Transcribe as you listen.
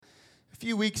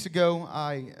few weeks ago,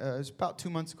 it was about 2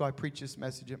 months ago, I preached this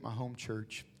message at my home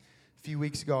church. A few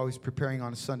weeks ago, I was preparing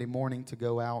on a Sunday morning to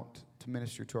go out to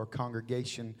minister to our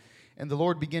congregation. And the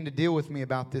Lord began to deal with me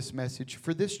about this message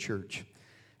for this church.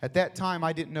 At that time,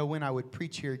 I didn't know when I would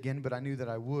preach here again, but I knew that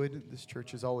I would. This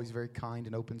church is always very kind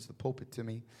and opens the pulpit to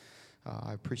me.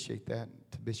 I appreciate that,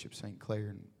 to Bishop St. Clair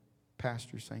and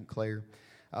Pastor St. Clair.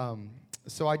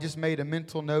 So I just made a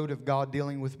mental note of God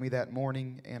dealing with me that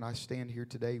morning, and I stand here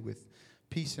today with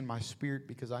peace in my spirit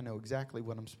because I know exactly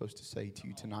what I'm supposed to say to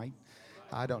you tonight.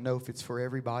 I don't know if it's for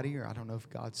everybody, or I don't know if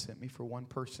God sent me for one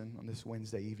person on this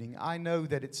Wednesday evening. I know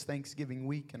that it's Thanksgiving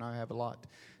week, and I have a lot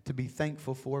to be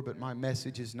thankful for, but my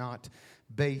message is not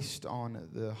based on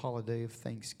the holiday of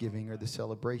Thanksgiving or the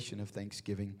celebration of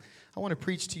Thanksgiving. I want to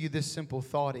preach to you this simple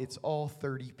thought: it's all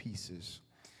 30 pieces.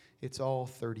 It's all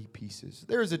 30 pieces.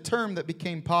 There is a term that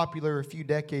became popular a few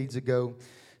decades ago.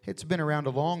 It's been around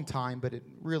a long time, but it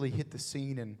really hit the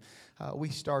scene, and we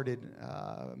started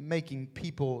making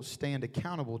people stand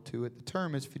accountable to it. The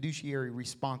term is fiduciary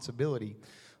responsibility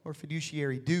or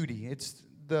fiduciary duty. It's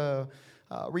the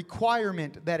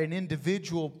requirement that an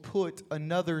individual put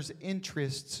another's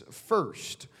interests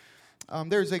first.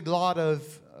 There's a lot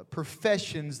of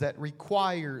professions that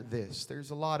require this.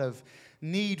 There's a lot of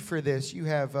need for this. You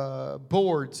have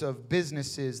boards of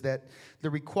businesses that the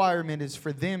requirement is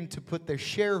for them to put their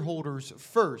shareholders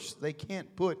first. They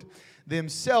can't put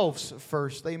themselves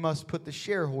first. They must put the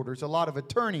shareholders. A lot of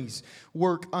attorneys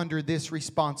work under this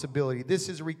responsibility. This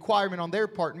is a requirement on their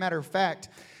part. Matter of fact,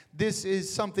 this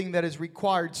is something that is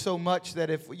required so much that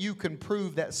if you can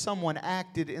prove that someone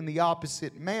acted in the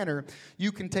opposite manner,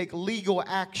 you can take legal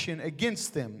action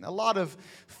against them. A lot of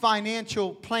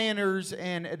financial planners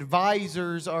and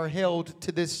advisors are held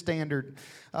to this standard.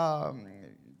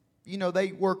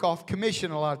 They work off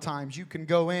commission a lot of times. You can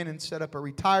go in and set up a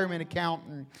retirement account,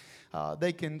 and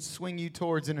they can swing you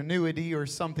towards an annuity or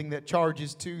something that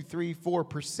charges 2, 3,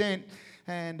 4%.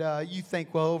 And you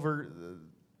think, well, over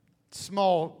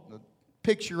small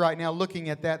picture right now looking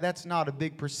at that's not a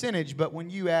big percentage, but when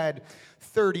you add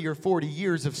 30 or 40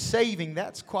 years of saving,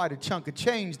 that's quite a chunk of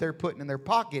change they're putting in their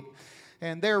pocket.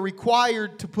 And they're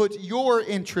required to put your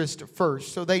interest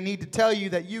first. So they need to tell you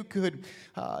that you could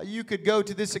go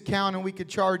to this account and we could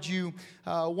charge you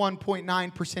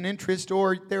 1.9% interest.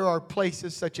 Or there are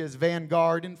places such as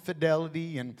Vanguard and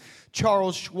Fidelity and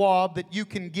Charles Schwab that you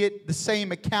can get the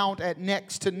same account at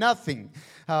next to nothing.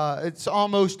 It's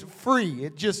almost free.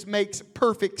 It just makes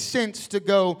perfect sense to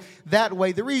go that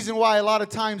way. The reason why a lot of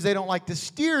times they don't like to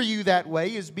steer you that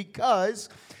way is because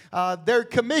their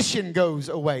commission goes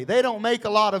away. They don't make a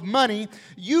lot of money.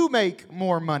 You make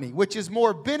more money, which is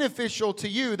more beneficial to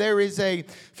you. There is a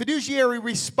fiduciary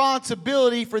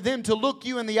responsibility for them to look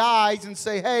you in the eyes and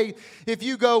say, hey, if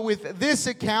you go with this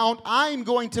account, I'm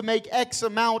going to make X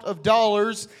amount of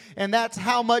dollars, and that's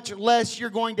how much less you're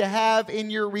going to have in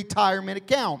your retirement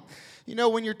account. You know,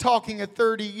 when you're talking a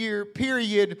 30-year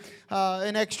period,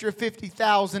 an extra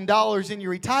 $50,000 in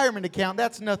your retirement account,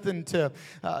 that's nothing to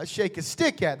shake a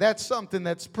stick at. That's something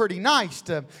that's pretty nice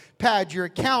to pad your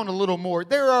account a little more.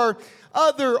 There are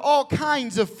all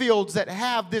kinds of fields that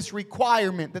have this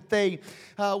requirement that they,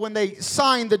 when they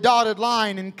sign the dotted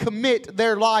line and commit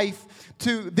their life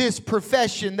to this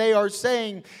profession, they are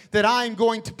saying that I'm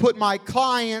going to put my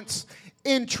clients'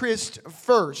 interest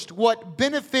first. What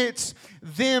benefits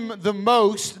them the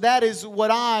most, that is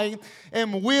what I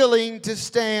am willing to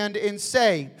stand and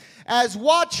say. As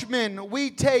watchmen, we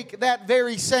take that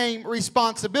very same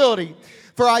responsibility.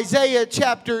 For Isaiah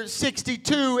chapter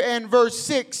 62 and verse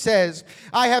 6 says,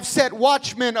 I have set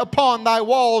watchmen upon thy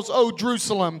walls, O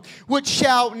Jerusalem, which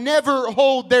shall never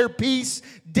hold their peace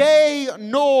day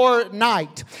nor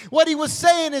night. What he was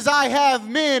saying is, I have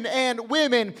men and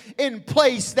women in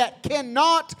place that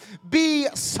cannot be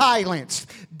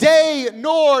silenced. Day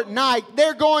nor night,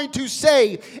 they're going to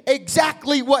say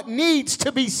exactly what needs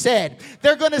to be said.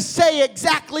 They're going to say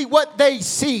exactly what they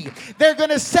see. They're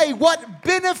going to say what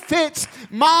benefits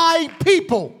my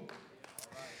people.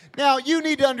 Now, you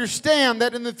need to understand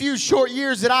that in the few short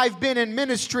years that I've been in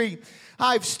ministry,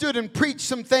 I've stood and preached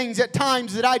some things at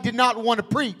times that I did not want to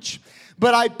preach,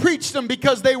 but I preached them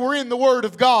because they were in the Word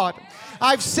of God.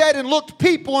 I've said and looked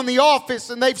people in the office,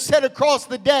 and they've sat across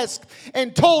the desk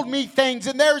and told me things,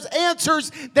 and there's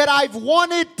answers that I've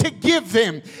wanted to give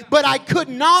them, but I could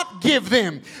not give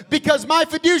them because my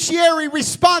fiduciary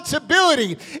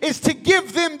responsibility is to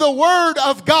give them the Word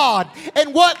of God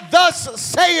and what thus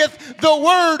saith the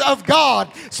Word of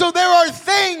God. So there are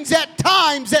things at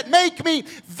times that make me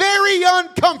very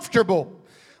uncomfortable.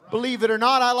 Believe it or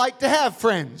not, I like to have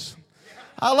friends.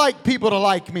 I like people to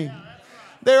like me.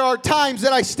 There are times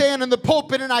that I stand in the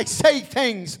pulpit and I say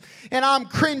things and I'm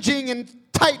cringing and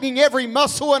tightening every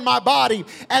muscle in my body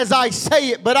as I say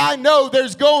it. But I know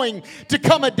there's going to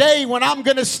come a day when I'm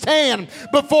going to stand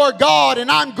before God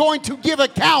and I'm going to give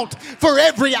account for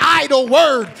every idle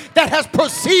word that has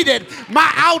proceeded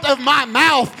out of my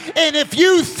mouth. And if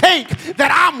you think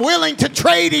that I'm willing to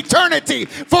trade eternity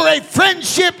for a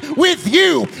friendship with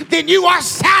you, then you are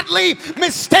sadly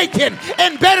mistaken.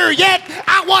 And better yet,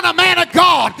 I want a man of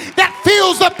God that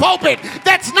fills the pulpit,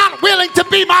 that's not willing to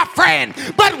be my friend,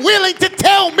 but willing to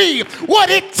tell me what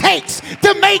it takes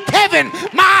to make heaven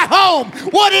my home,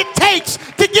 what it takes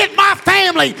to get my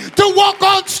family to walk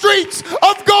on streets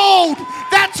of gold.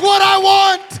 That's what I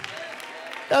want.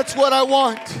 That's what I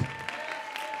want.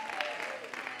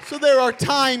 So there are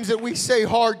times that we say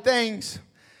hard things.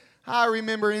 I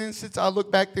remember an instance, I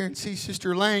look back there and see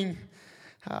Sister Lang.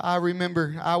 I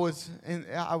remember I was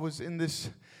in this,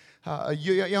 a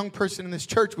young person in this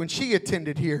church when she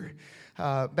attended here.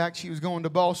 Back she was going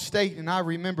to Ball State, and I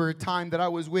remember a time that I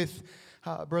was with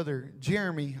Brother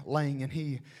Jeremy Lang, and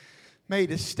he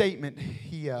made a statement.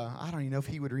 I don't even know if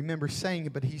he would remember saying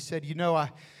it, but he said,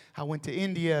 I went to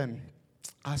India, and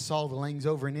I saw the Langs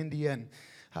over in India,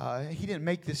 and he didn't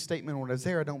make this statement when I was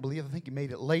there, I don't believe. I think he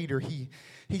made it later. He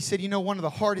said, one of the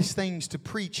hardest things to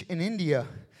preach in India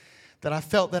that I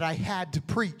felt that I had to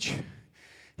preach,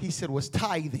 he said, was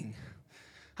tithing.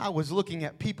 I was looking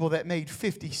at people that made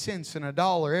 50 cents and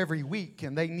 $1 every week,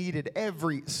 and they needed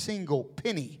every single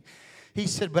penny. He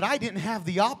said, but I didn't have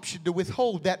the option to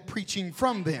withhold that preaching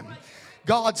from them.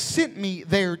 God sent me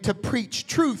there to preach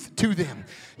truth to them.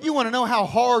 You want to know how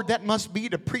hard that must be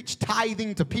to preach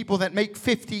tithing to people that make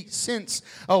 50 cents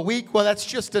a week? Well, that's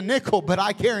just a nickel, but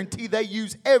I guarantee they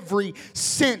use every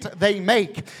cent they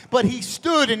make. But he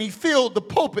stood and he filled the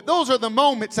pulpit. Those are the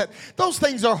moments that those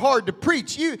things are hard to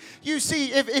preach. You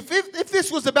see, if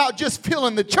this was about just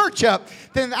filling the church up,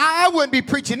 then I wouldn't be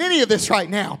preaching any of this right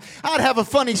now. I'd have a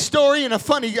funny story and a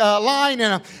funny line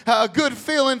and a good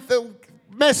feeling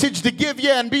message to give you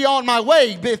and be on my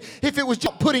way if it was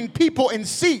just putting people in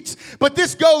seats. But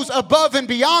this goes above and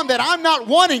beyond that. I'm not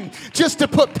wanting just to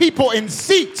put people in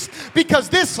seats because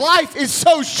this life is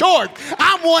so short.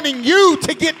 I'm wanting you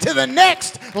to get to the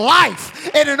next life.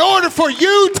 And in order for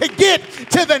you to get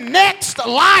to the next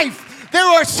life, there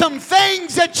are some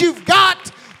things that you've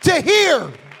got to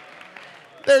hear.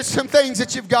 There's some things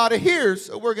that you've got to hear.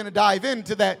 So we're going to dive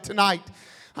into that tonight.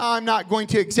 I'm not going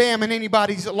to examine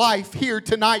anybody's life here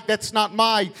tonight. That's not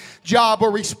my job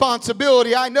or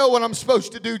responsibility. I know what I'm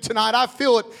supposed to do tonight. I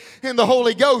feel it in the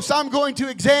Holy Ghost. I'm going to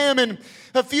examine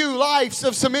a few lives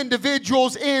of some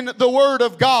individuals in the Word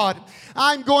of God.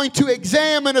 I'm going to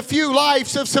examine a few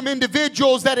lives of some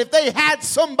individuals that if they had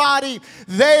somebody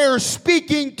there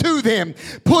speaking to them,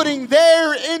 putting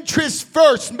their interests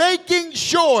first, making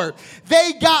sure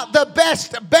they got the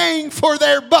best bang for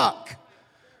their buck.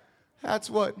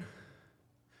 That's what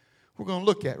we're going to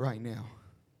look at right now.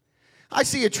 I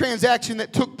see a transaction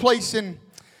that took place in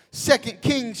 2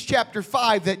 Kings chapter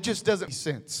 5 that just doesn't make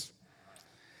sense.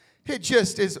 It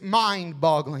just is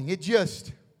mind-boggling. It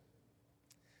just,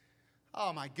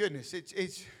 oh my goodness.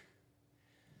 It's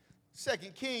 2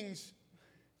 Kings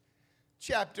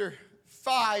chapter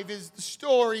 5 is the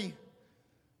story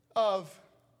of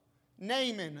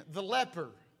Naaman the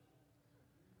leper.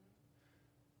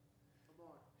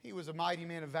 He was a mighty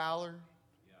man of valor,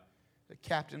 the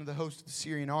captain of the host of the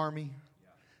Syrian army.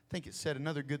 I think it said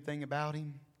another good thing about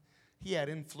him. He had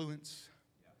influence.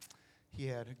 He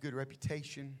had a good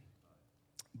reputation,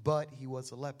 but he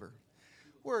was a leper.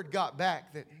 Word got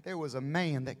back that there was a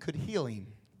man that could heal him.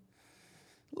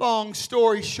 Long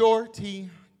story short, he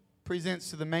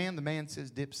presents to the man. The man says,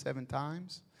 dip 7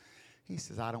 times. He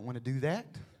says, I don't want to do that.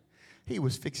 He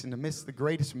was fixing to miss the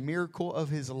greatest miracle of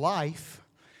his life.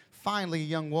 Finally, a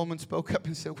young woman spoke up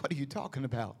and said, what are you talking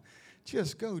about?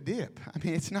 Just go dip. I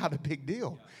mean, it's not a big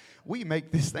deal. We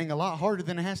make this thing a lot harder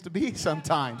than it has to be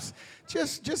sometimes.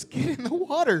 Just get in the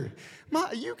water.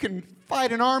 You can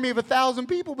fight an army of 1,000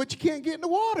 people, but you can't get in the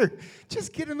water.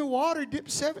 Just get in the water, dip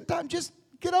 7 times. Just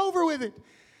get over with it.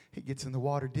 He gets in the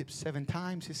water, dips 7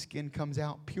 times. His skin comes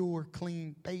out pure,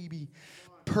 clean, baby,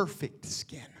 perfect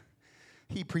skin.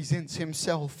 He presents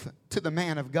himself to the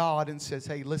man of God and says,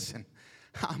 hey, listen,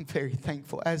 I'm very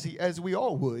thankful, as we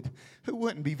all would. Who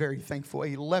wouldn't be very thankful?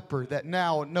 A leper that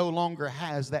now no longer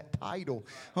has that title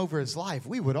over his life.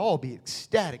 We would all be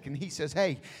ecstatic. And he says,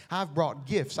 hey, I've brought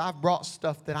gifts. I've brought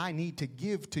stuff that I need to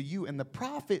give to you. And the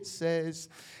prophet says,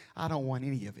 I don't want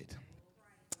any of it.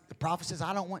 The prophet says,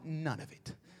 I don't want none of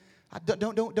it.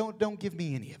 Don't give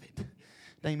me any of it.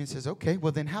 Naaman says, okay,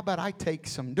 well then how about I take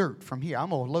some dirt from here? I'm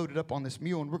going to load it up on this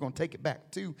mule and we're going to take it back.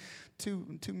 Two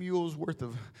mules worth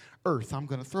of earth. I'm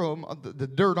going to throw the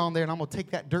dirt on there and I'm going to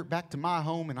take that dirt back to my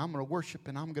home and I'm going to worship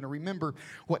and I'm going to remember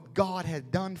what God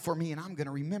had done for me and I'm going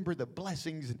to remember the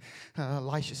blessings. And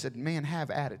Elisha said, man,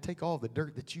 have at it. Take all the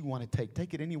dirt that you want to take.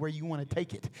 Take it anywhere you want to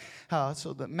take it.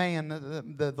 So the man,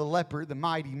 the leper, the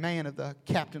mighty man of the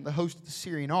captain of the host of the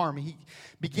Syrian army, he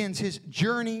begins his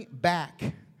journey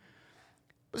back.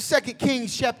 2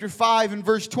 Kings chapter 5 and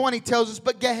verse 20 tells us,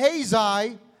 but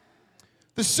Gehazi,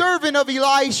 the servant of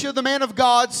Elisha, the man of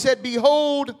God, said,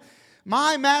 behold,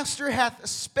 my master hath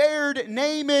spared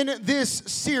Naaman this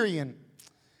Syrian,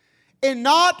 in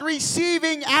not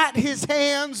receiving at his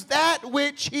hands that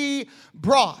which he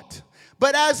brought.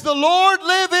 But as the Lord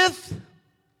liveth,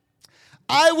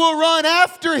 I will run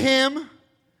after him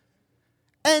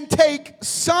and take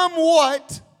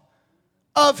somewhat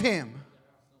of him.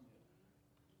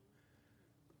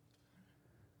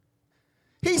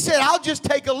 He said, I'll just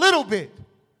take a little bit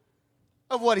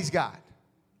of what he's got.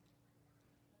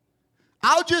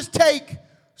 I'll just take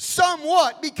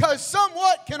somewhat, because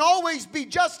somewhat can always be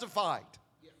justified.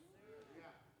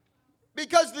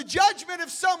 Because the judgment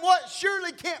of somewhat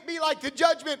surely can't be like the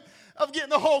judgment of getting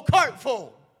the whole cart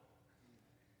full.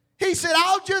 He said,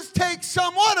 I'll just take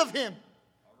somewhat of him.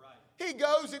 He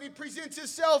goes and he presents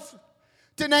himself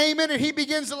to Naaman and he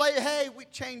begins to lay, hey, we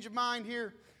change your mind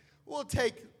here. We'll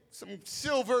take some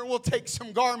silver and we'll take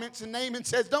some garments. And Naaman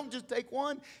says, don't just take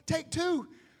one, take two.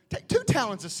 Take 2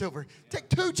 talents of silver. Take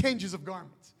 2 changes of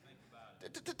garments.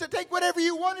 Take whatever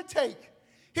you want to take.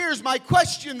 Here's my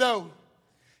question though.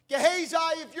 Gehazi,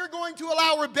 if you're going to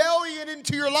allow rebellion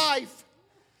into your life,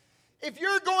 if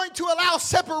you're going to allow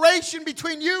separation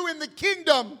between you and the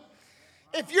kingdom,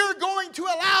 if you're going to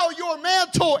allow your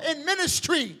mantle and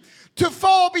ministry to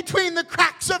fall between the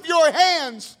cracks of your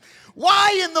hands,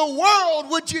 why in the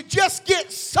world would you just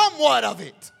get somewhat of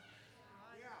it?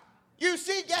 You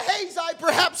see, Gehazi,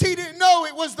 perhaps he didn't know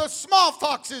it was the small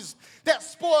foxes that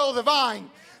spoil the vine.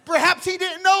 Perhaps he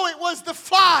didn't know it was the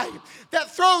fly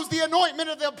that throws the anointment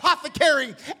of the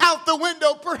apothecary out the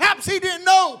window. Perhaps he didn't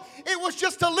know it was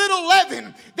just a little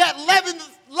leaven that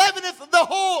leaveneth the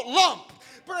whole lump.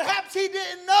 Perhaps he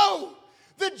didn't know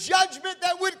the judgment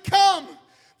that would come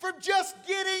from just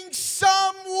getting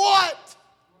somewhat.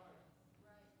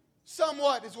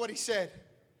 Somewhat is what he said.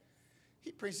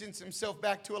 He presents himself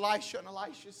back to Elisha, and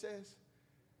Elisha says,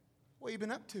 what have you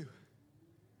been up to?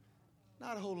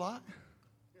 Not a whole lot.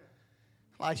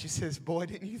 Elisha says, boy,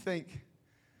 didn't you think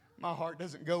my heart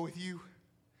doesn't go with you?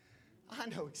 I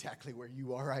know exactly where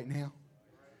you are right now.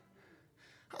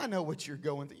 I know what you're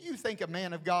going through. You think a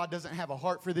man of God doesn't have a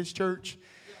heart for this church?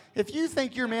 If you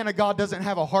think your man of God doesn't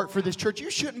have a heart for this church,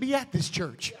 you shouldn't be at this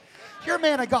church. Your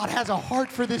man of God has a heart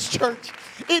for this church.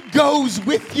 It goes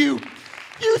with you.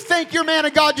 You think your man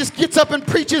of God just gets up and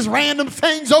preaches random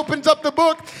things, opens up the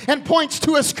book and points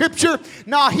to a scripture?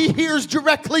 Nah, he hears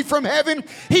directly from heaven.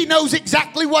 He knows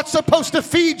exactly what's supposed to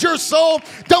feed your soul.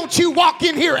 Don't you walk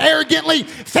in here arrogantly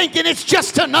thinking it's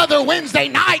just another Wednesday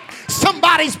night.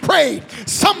 Somebody's prayed,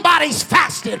 somebody's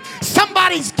fasted,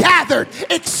 somebody's gathered,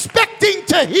 expecting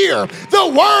to hear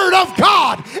the word of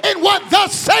God and what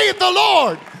thus saith the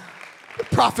Lord. The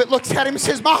prophet looks at him and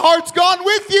says, my heart's gone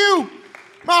with you.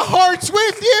 My heart's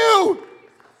with you.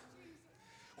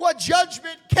 What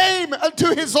judgment came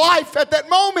unto his life at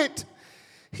that moment?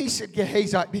 He said,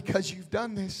 Gehazi, because you've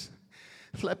done this,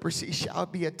 leprosy shall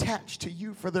be attached to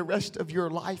you for the rest of your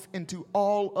life and to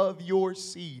all of your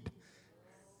seed.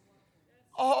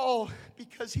 All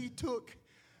because he took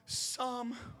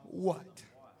somewhat.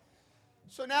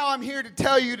 So now I'm here to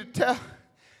tell you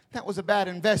that was a bad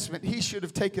investment. He should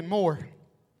have taken more.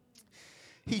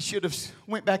 He should have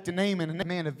went back to Naaman,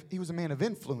 and he was a man of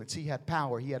influence. He had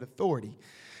power. He had authority.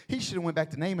 He should have went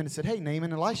back to Naaman and said, hey,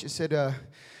 Naaman, Elisha said,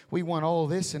 we want all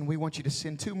this, and we want you to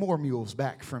send 2 more mules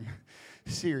back from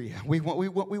Syria. We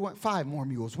want 5 more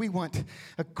mules. We want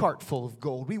a cart full of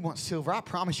gold. We want silver. I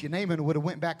promise you, Naaman would have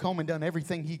went back home and done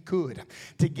everything he could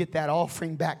to get that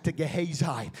offering back to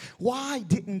Gehazi. Why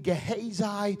didn't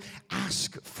Gehazi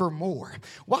ask for more?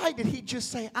 Why did he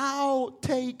just say, I'll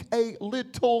take a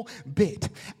little bit.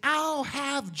 I'll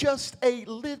have just a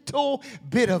little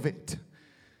bit of it.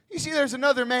 You see, there's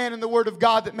another man in the Word of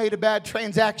God that made a bad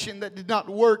transaction that did not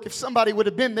work. If somebody would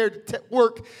have been there to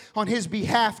work on his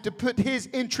behalf, to put his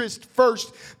interest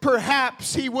first,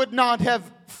 perhaps he would not have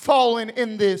fallen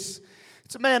in this.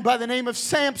 It's a man by the name of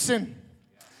Samson.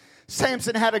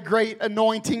 Samson had a great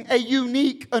anointing, a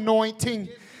unique anointing.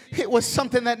 It was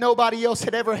something that nobody else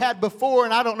had ever had before,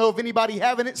 and I don't know if anybody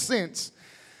having it since.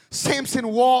 Samson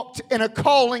walked in a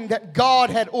calling that God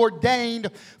had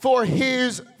ordained for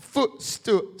his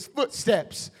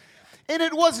footsteps. And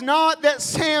it was not that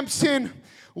Samson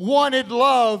wanted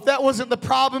love. That wasn't the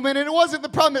problem. And it wasn't the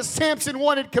problem that Samson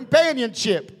wanted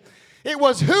companionship. It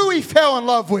was who he fell in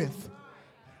love with.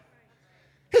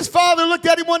 His father looked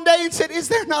at him one day and said, "Is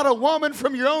there not a woman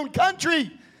from your own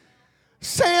country?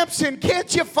 Samson,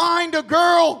 can't you find a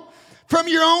girl from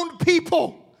your own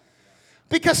people?"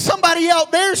 Because somebody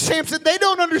out there, Samson, they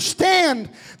don't understand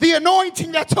the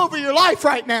anointing that's over your life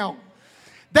right now.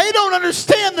 They don't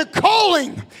understand the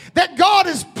calling that God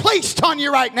has placed on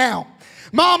you right now.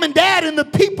 Mom and dad and the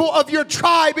people of your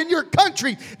tribe and your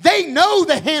country, they know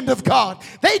the hand of God.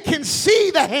 They can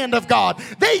see the hand of God.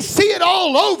 They see it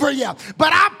all over you.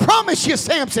 But I promise you,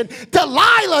 Samson,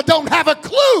 Delilah don't have a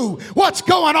clue what's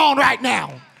going on right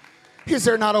now. Is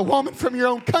there not a woman from your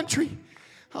own country?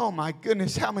 Oh my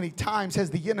goodness, how many times has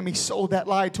the enemy sold that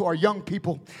lie to our young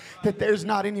people? That there's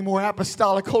not any more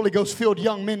apostolic, Holy Ghost filled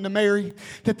young men to marry.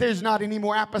 That there's not any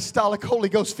more apostolic, Holy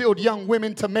Ghost filled young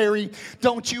women to marry.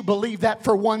 Don't you believe that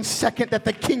for 1 second, that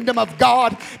the kingdom of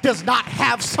God does not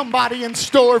have somebody in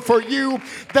store for you?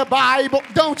 The Bible,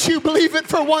 don't you believe it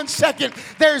for 1 second?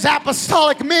 There's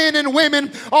apostolic men and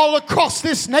women all across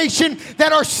this nation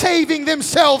that are saving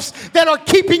themselves, that are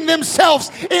keeping themselves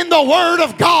in the Word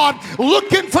of God,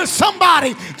 looking for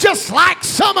somebody just like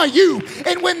some of you.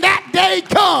 And when that day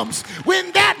comes,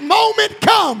 when that moment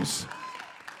comes,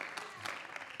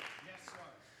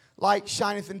 light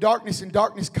shineth in darkness, and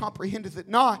darkness comprehendeth it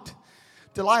not.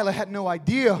 Delilah had no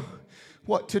idea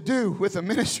what to do with a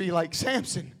ministry like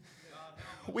Samson.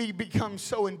 We become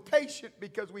so impatient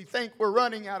because we think we're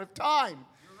running out of time.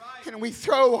 And we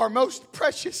throw our most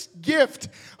precious gift,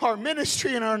 our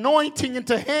ministry and our anointing,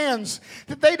 into hands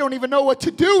that they don't even know what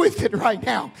to do with it right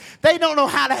now. They don't know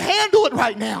how to handle it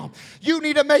right now. You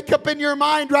need to make up in your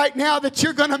mind right now that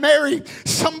you're going to marry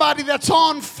somebody that's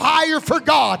on fire for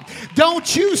God.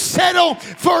 Don't you settle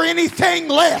for anything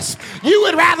less. You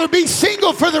would rather be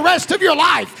single for the rest of your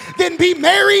life than be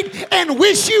married and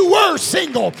wish you were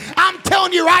single. I'm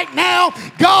telling you right now,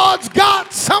 God's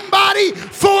got somebody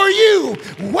for you.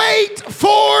 Wait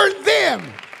for them.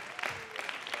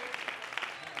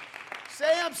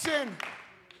 Samson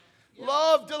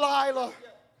loved Delilah.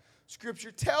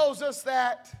 Scripture tells us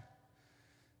that,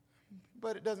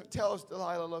 but it doesn't tell us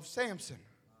Delilah loved Samson.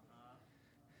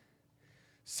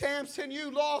 Samson,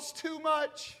 you lost too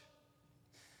much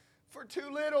for too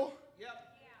little.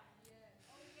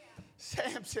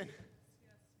 Samson,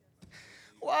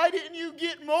 why didn't you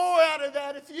get more out of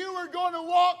that? If you were going to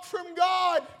walk from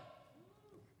God,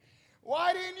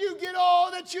 why didn't you get all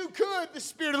that you could? The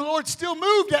Spirit of the Lord still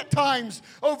moved at times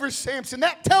over Samson.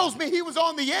 That tells me he was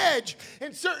on the edge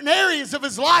in certain areas of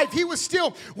his life. He was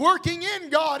still working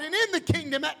in God and in the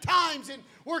kingdom at times, and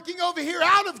working over here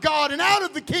out of God and out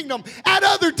of the kingdom at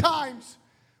other times.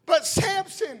 But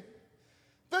Samson,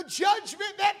 the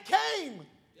judgment that came,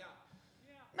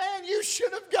 man, you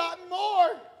should have gotten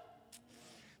more.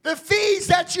 The fees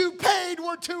that you paid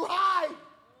were too high.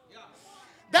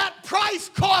 That price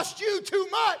cost you too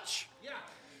much.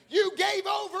 You gave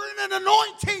over in an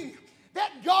anointing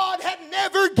that God had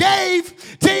never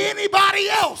gave to anybody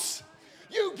else.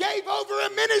 You gave over a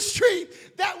ministry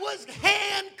that was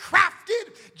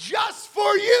handcrafted just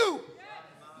for you.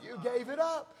 You gave it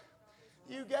up.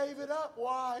 You gave it up.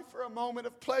 Why? For a moment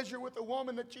of pleasure with a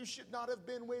woman that you should not have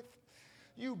been with.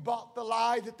 You bought the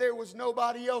lie that there was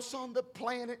nobody else on the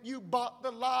planet. You bought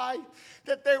the lie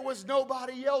that there was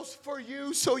nobody else for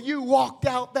you, so you walked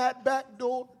out that back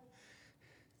door.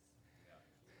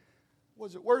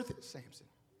 Was it worth it, Samson?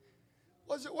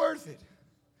 Was it worth it?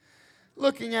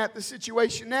 Looking at the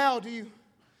situation now, do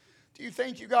you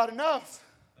think you got enough?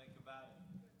 Think about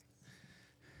it.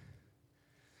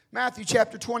 Matthew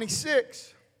chapter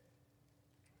 26,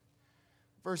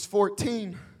 verse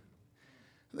 14.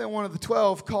 Then one of the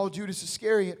 12, called Judas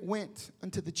Iscariot, went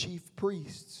unto the chief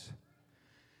priests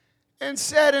and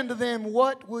said unto them,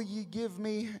 What will ye give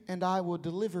me, and I will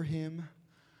deliver him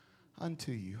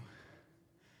unto you?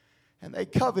 And they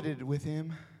coveted with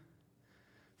him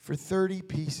for 30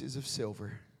 pieces of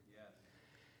silver.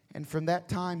 And from that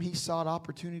time he sought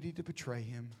opportunity to betray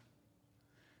him.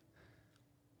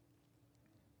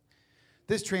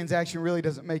 This transaction really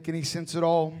doesn't make any sense at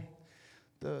all.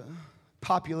 The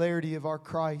popularity of our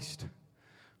Christ,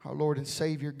 our Lord and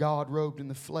Savior, God robed in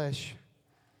the flesh.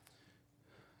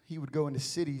 He would go into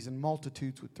cities and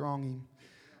multitudes would throng him.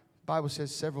 The Bible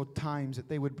says several times that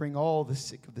they would bring all the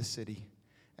sick of the city,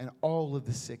 and all of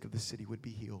the sick of the city would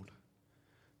be healed.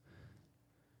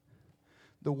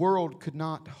 The world could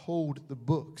not hold the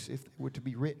books if they were to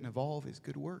be written of all of his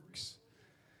good works.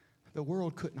 The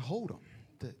world couldn't hold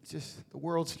them. The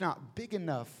world's not big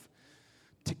enough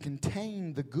to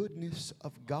contain the goodness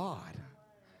of God.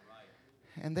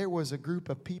 And there was a group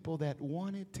of people that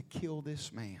wanted to kill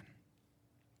this man.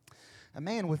 A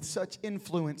man with such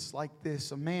influence like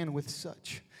this, a man with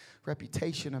such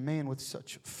reputation, a man with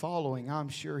such following. I'm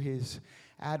sure his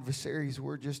adversaries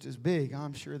were just as big.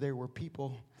 I'm sure there were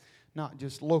people, not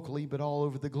just locally, but all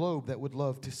over the globe that would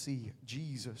love to see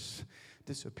Jesus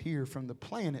disappear from the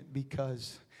planet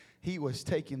because he was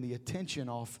taking the attention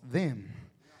off them.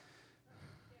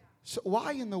 So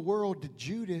why in the world did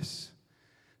Judas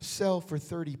sell for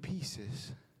 30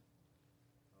 pieces?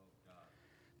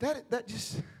 That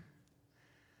just,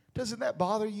 doesn't that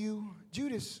bother you?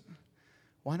 Judas,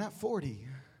 why not 40?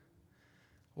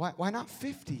 Why not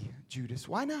 50, Judas?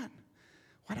 Why not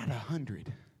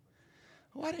 100?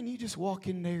 Why didn't you just walk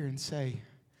in there and say,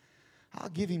 I'll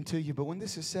give him to you, but when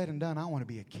this is said and done, I want to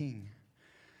be a king.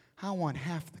 I want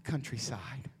half the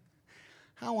countryside.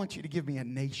 I want you to give me a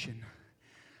nation.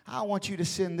 I want you to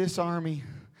send this army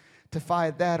to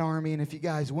fight that army, and if you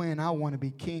guys win, I want to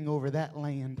be king over that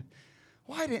land.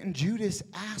 Why didn't Judas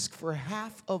ask for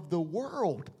half of the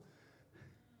world?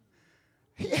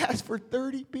 He asked for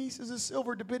 30 pieces of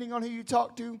silver, depending on who you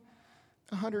talk to,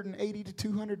 $180 to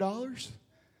 $200.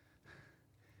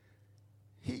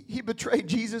 He betrayed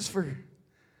Jesus for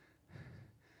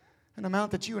an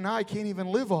amount that you and I can't even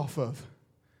live off of.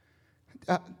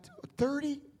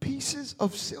 30 pieces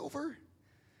of silver?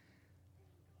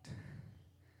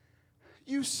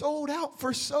 You sold out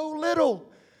for so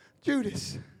little,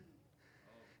 Judas.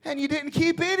 And you didn't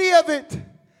keep any of it.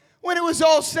 When it was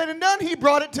all said and done, he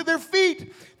brought it to their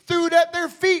feet, threw it at their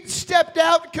feet, stepped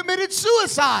out, and committed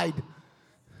suicide.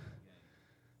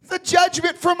 The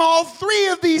judgment from all three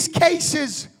of these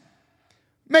cases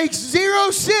makes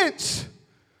zero sense.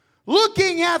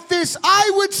 Looking at this,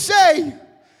 I would say,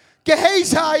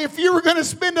 Gehazi, if you were going to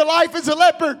spend a life as a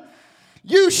leper,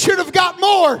 you should have got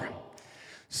more.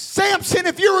 Samson,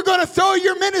 if you were going to throw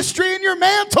your ministry and your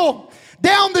mantle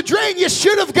down the drain, you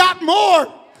should have got more.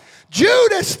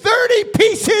 Judas, 30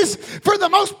 pieces for the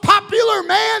most popular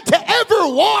man to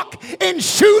ever walk in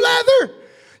shoe leather?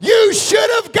 You should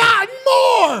have gotten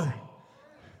more.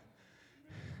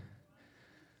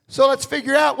 So let's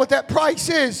figure out what that price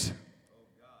is.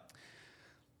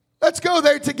 Let's go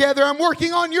there together. I'm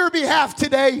working on your behalf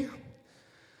today.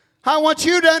 I want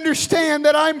you to understand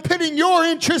that I'm putting your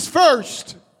interests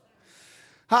first.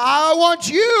 I want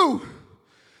you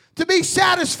to be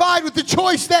satisfied with the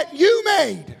choice that you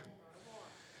made.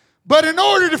 But in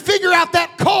order to figure out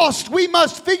that cost, we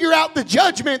must figure out the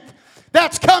judgment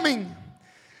that's coming.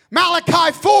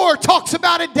 Malachi 4 talks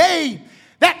about a day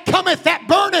that cometh, that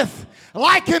burneth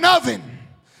like an oven.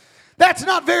 That's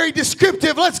not very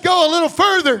descriptive. Let's go a little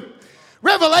further.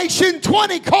 Revelation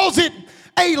 20 calls it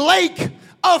a lake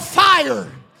of fire.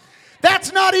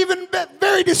 That's not even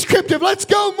very descriptive. Let's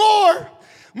go more.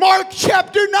 Mark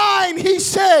chapter 9, he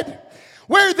said,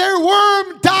 where their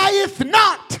worm dieth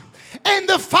not, and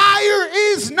the fire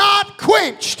is not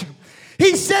quenched.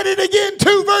 He said it again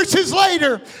 2 verses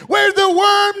later, where the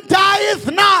worm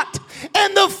dieth not,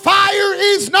 and the fire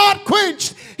is not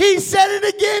quenched. He said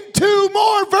it again 2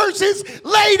 more verses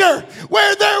later,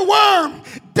 where their worm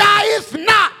dieth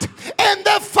not, and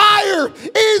the fire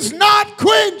is not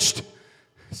quenched.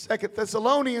 2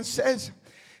 Thessalonians says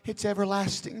it's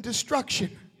everlasting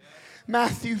destruction.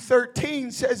 Matthew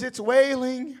 13 says it's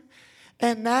wailing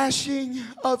and gnashing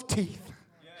of teeth.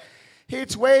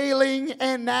 It's wailing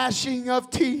and gnashing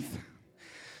of teeth.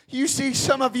 You see,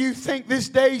 some of you think this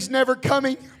day's never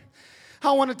coming.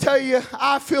 I want to tell you,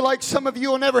 I feel like some of you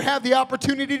will never have the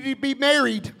opportunity to be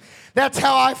married. That's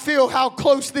how I feel, how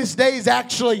close this day is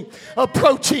actually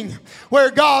approaching,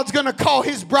 where God's going to call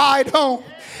his bride home.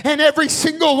 And every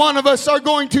single one of us are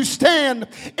going to stand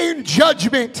in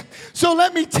judgment. So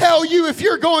let me tell you, if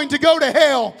you're going to go to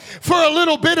hell for a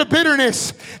little bit of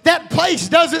bitterness, that place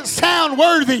doesn't sound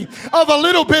worthy of a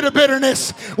little bit of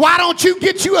bitterness. Why don't you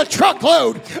get you a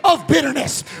truckload of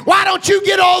bitterness? Why don't you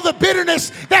get all the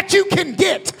bitterness that you can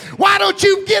get? Why don't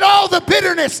you get all the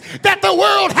bitterness that the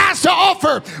world has to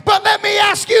offer? But let me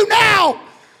ask you now,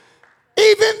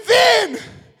 even then,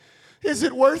 is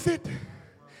it worth it?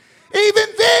 Even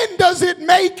then, does it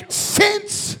make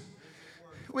sense?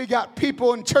 We got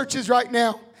people in churches right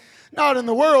now, not in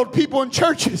the world, people in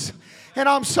churches. And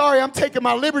I'm sorry, I'm taking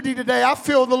my liberty today. I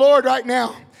feel the Lord right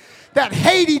now, that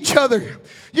hate each other.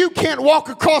 You can't walk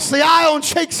across the aisle and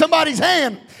shake somebody's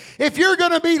hand If you're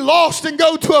going to be lost and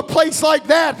go to a place like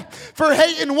that for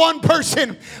hating one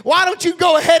person, why don't you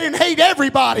go ahead and hate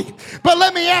everybody? But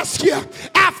let me ask you,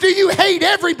 after you hate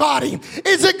everybody,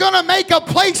 is it going to make a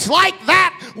place like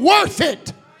that worth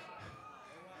it?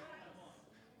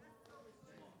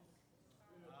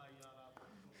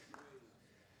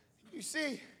 You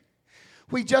see,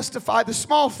 we justify the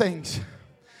small things.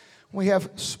 We have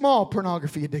small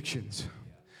pornography addictions.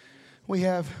 We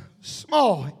have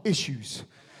small issues.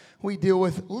 We deal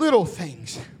with little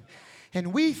things.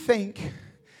 And we think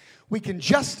we can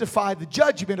justify the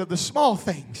judgment of the small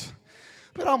things.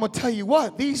 But I'm going to tell you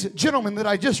what, these gentlemen that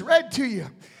I just read to you,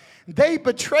 they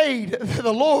betrayed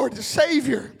the Lord, the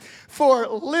Savior, for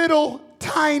little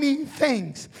tiny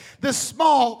things. The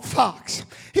small fox.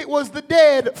 It was the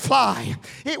dead fly.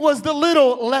 It was the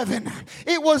little leaven.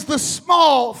 It was the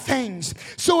small things.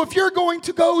 So if you're going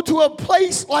to go to a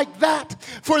place like that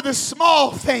for the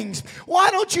small things, why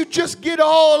don't you just get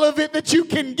all of it that you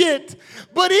can get?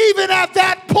 But even at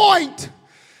that point,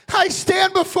 I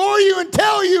stand before you and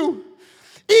tell you,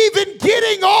 even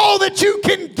getting all that you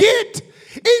can get,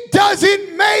 it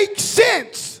doesn't make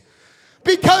sense.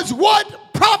 Because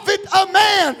what profit a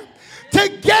man to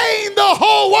gain the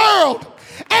whole world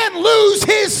and lose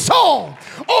his soul?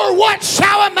 Or what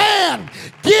shall a man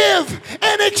give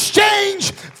in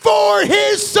exchange for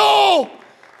his soul?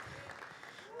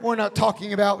 We're not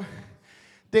talking about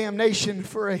damnation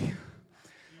for a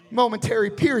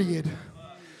momentary period.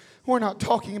 We're not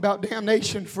talking about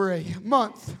damnation for a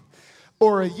month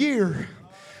or a year.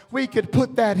 We could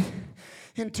put that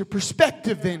into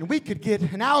perspective then. We could get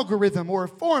an algorithm or a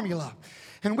formula,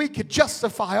 and we could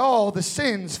justify all the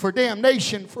sins for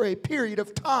damnation for a period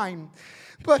of time.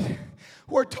 But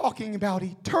we're talking about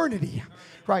eternity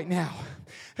right now.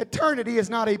 Eternity is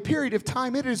not a period of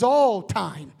time, it is all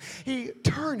time.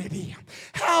 Eternity.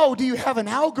 How do you have an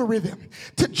algorithm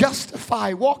to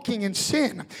justify walking in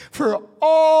sin for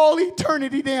all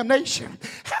eternity damnation?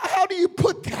 How do you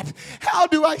put that? How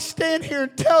do I stand here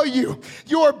and tell you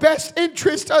your best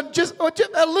interest on just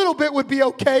a little bit would be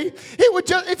okay? It would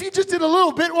just, if you just did a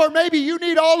little bit, or maybe you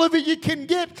need all of it you can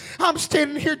get. I'm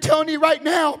standing here telling you right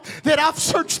now that I've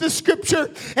searched the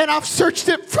scripture and I've searched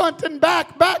it front and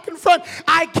back and front.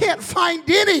 I can't find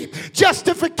any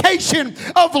justification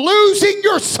of losing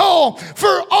your soul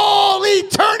for all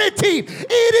eternity.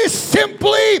 It is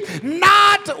simply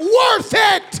not worth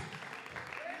it.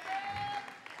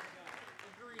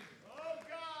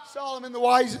 Solomon, the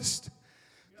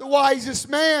wisest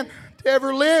man to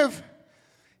ever live,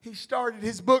 he started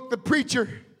his book, The Preacher,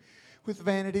 with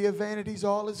vanity of vanities,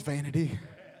 all is vanity.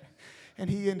 And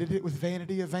he ended it with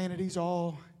vanity of vanities,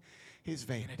 all is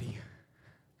vanity.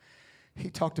 He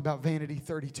talked about vanity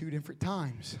 32 different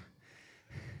times.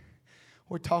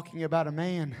 We're talking about a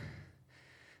man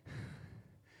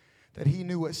that he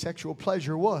knew what sexual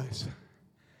pleasure was.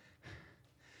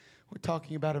 We're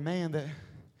talking about a man that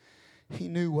he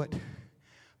knew what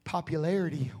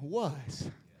popularity was.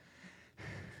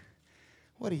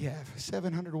 What did he have?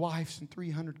 700 wives and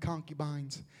 300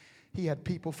 concubines. He had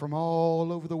people from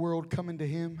all over the world coming to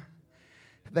him.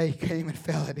 They came and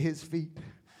fell at his feet.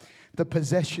 The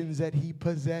possessions that he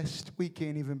possessed, we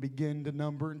can't even begin to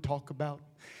number and talk about.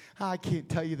 I can't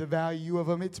tell you the value of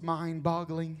them. It's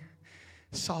mind-boggling.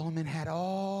 Solomon had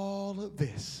all of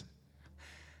this.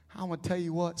 I'm going to tell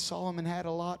you what, Solomon had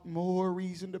a lot more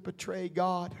reason to betray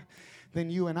God than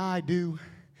you and I do.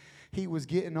 He was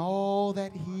getting all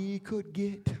that he could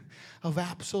get of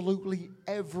absolutely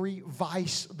every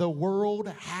vice the world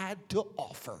had to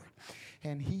offer.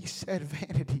 And he said,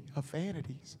 vanity of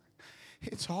vanities.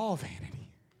 It's all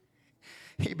vanity.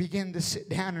 He began to sit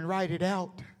down and write it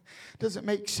out. Does it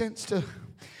make sense to,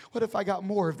 what if I got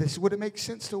more of this? Would it make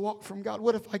sense to walk from God?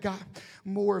 What if I got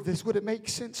more of this? Would it make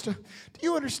sense to, do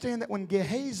you understand that when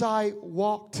Gehazi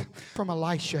walked from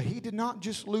Elisha, he did not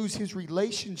just lose his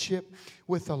relationship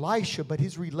with Elisha, but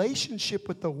his relationship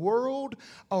with the world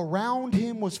around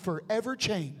him was forever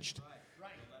changed.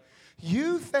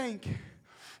 You think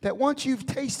that once you've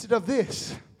tasted of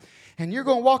this, and you're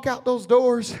going to walk out those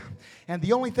doors, and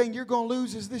the only thing you're going to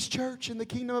lose is this church and the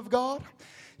kingdom of God?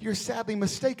 You're sadly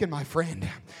mistaken, my friend.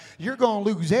 You're going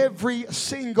to lose every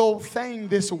single thing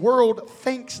this world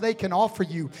thinks they can offer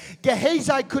you.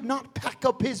 Gehazi could not pack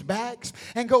up his bags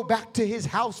and go back to his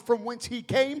house from whence he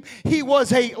came. He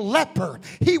was a leper.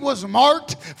 He was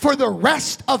marked for the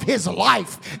rest of his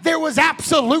life. There was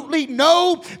absolutely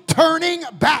no turning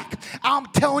back. I'm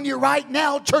telling you right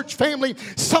now, church family,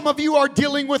 some of you are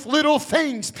dealing with little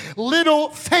things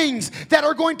that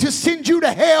are going to send you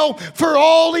to hell for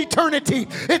all eternity.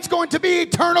 It's going to be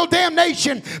eternal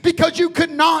damnation because you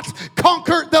could not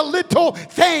conquer the little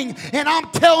thing. And I'm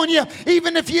telling you,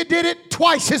 even if you did it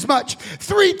twice as much,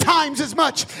 3 times as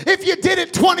much, if you did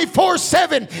it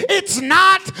 24/7, it's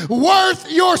not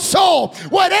worth your soul.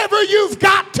 Whatever you've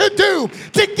got to do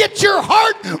to get your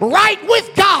heart right with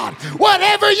God,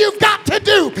 whatever you've got to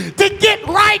do to get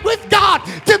right with God,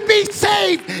 to be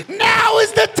saved, now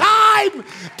is the time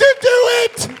to do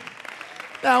it.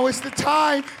 Now is the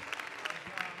time.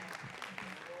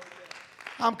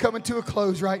 I'm coming to a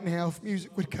close right now. If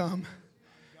music would come.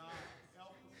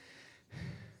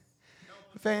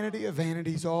 Vanity of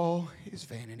vanities, all is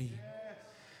vanity.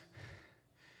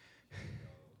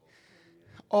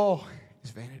 All is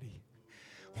vanity.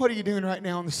 What are you doing right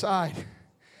now on the side?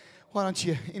 Why don't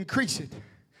you increase it?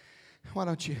 Why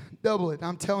don't you double it?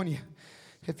 I'm telling you,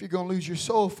 if you're going to lose your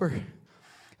soul for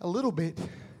a little bit,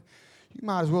 you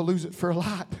might as well lose it for a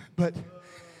lot. But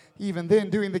even then,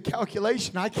 doing the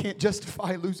calculation, I can't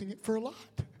justify losing it for a lot.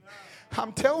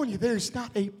 I'm telling you, there's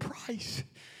not a price.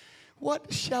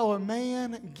 What shall a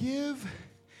man give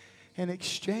in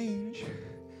exchange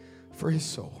for his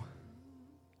soul?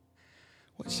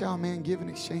 What shall a man give in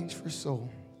exchange for his soul?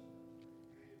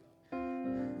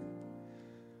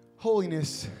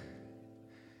 Holiness,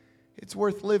 it's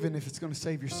worth living if it's going to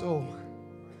save your soul.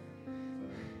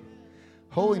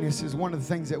 Holiness is one of the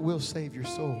things that will save your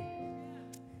soul.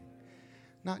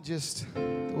 Not just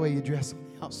the way you dress on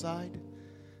the outside,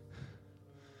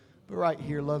 but right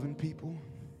here loving people.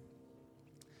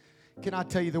 Can I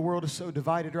tell you, the world is so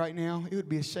divided right now. It would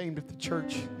be ashamed if the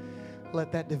church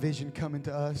let that division come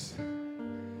into us.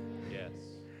 Yes.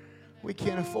 We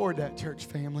can't afford that, church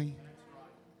family.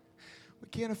 We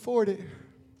can't afford it.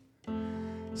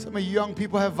 Some of you young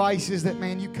people have vices that,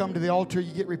 man, you come to the altar,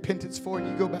 you get repentance for it,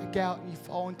 and you go back out and you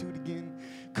fall into it again.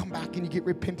 Come back and you get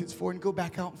repentance for it and go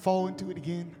back out and fall into it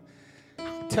again.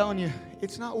 I'm telling you,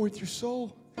 it's not worth your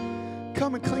soul.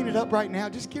 Come and clean it up right now.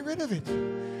 Just get rid of it.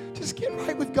 Just get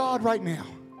right with God right now.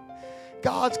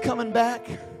 God's coming back.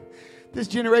 This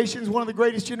generation is one of the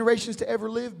greatest generations to ever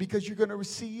live because you're going to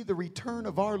receive the return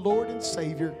of our Lord and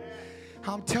Savior.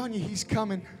 I'm telling you, He's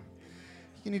coming.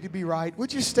 You need to be right.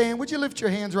 Would you stand? Would you lift your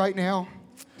hands right now?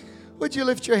 Would you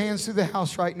lift your hands through the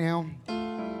house right now?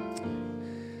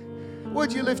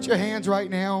 Would you lift your hands right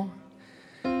now?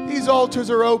 These altars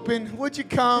are open. Would you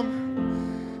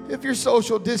come? If you're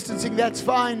social distancing, that's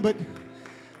fine, but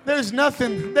there's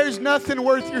nothing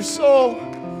worth your soul.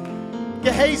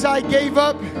 Gehazi gave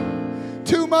up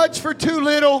too much for too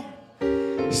little.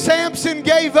 Samson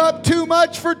gave up too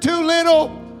much for too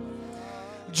little.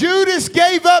 Judas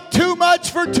gave up too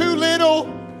much for too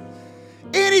little.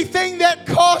 Anything that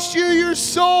costs you your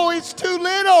soul is too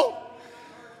little.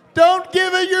 Don't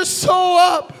give it your soul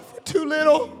up for too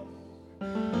little.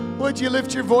 Would you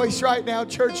lift your voice right now,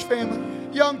 church family?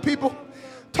 Young people,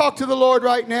 talk to the Lord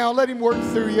right now. Let Him work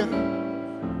through you.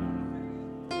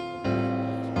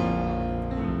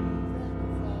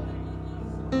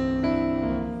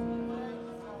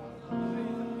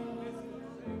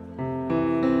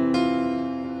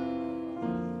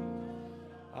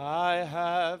 I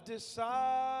have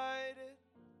decided